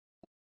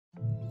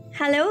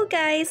Hello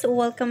guys,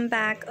 welcome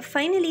back.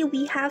 Finally,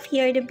 we have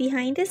here the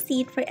behind the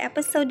scene for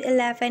episode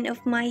 11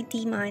 of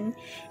mydemon.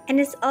 And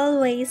as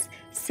always,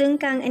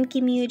 Kang and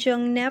Kim Yoo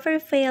Jung never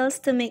fails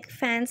to make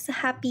fans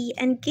happy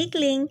and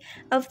giggling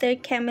of their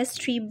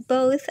chemistry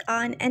both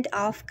on and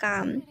off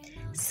cam.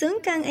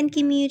 Kang and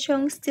Kim Yoo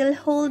Jung still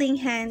holding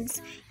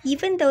hands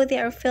even though they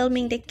are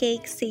filming the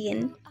cake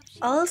scene.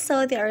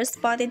 Also, they are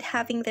spotted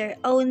having their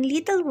own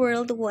little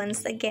world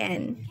once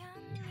again.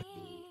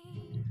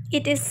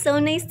 It is so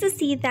nice to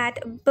see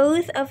that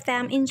both of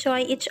them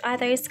enjoy each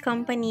other's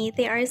company.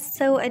 They are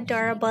so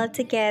adorable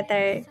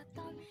together.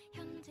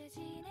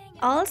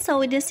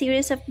 Also, the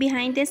series of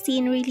behind the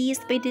scene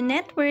released by the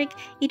network,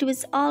 it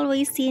was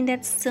always seen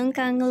that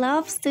Kang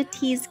loves to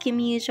tease Kim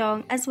Yoo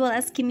Jung as well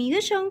as Kim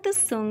Yoo Jung to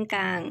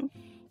Kang.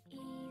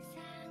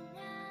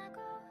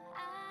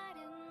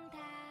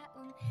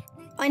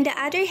 On the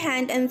other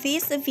hand, in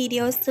this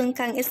video,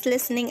 Kang is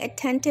listening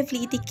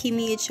attentively to Kim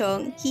Yoo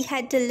Jung. He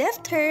had to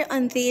lift her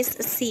on this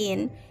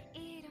scene.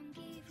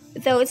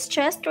 Though it's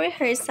just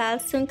rehearsal,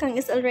 Kang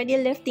is already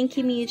lifting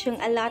Kim Yoo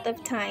Jung a lot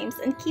of times,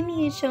 and Kim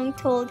Yoo Jung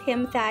told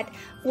him that,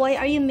 "Why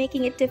are you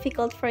making it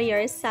difficult for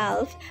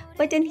yourself?"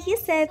 But then he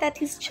said that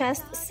he's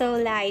just so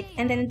light,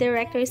 and then the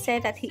director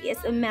said that he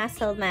is a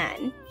muscle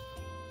man.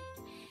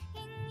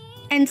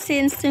 And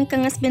since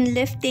Kang has been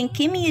lifting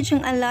Kim Yoo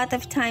Jung a lot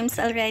of times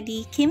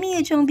already, Kim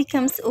Yoo Jung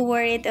becomes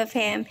worried of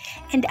him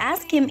and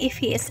asks him if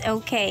he is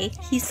okay.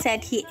 He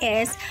said he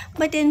is,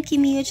 but then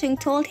Kim Yoo Jung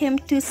told him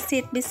to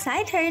sit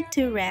beside her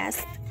to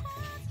rest.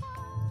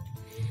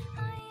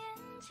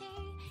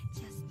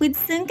 With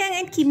Kang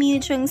and Kim Yoo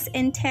Jung's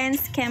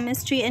intense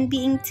chemistry and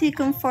being too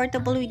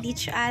comfortable with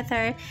each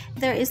other,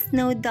 there is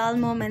no dull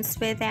moments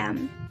with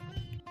them.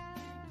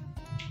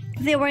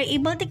 They were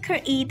able to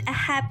create a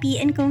happy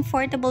and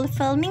comfortable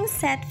filming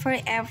set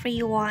for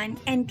everyone.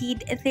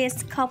 Indeed,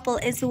 this couple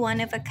is one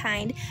of a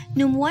kind.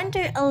 No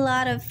wonder a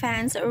lot of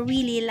fans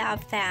really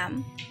love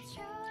them.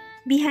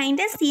 Behind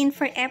the scene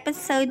for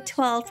episode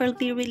 12 will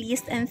be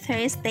released on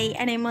Thursday,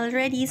 and I'm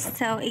already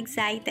so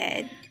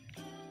excited.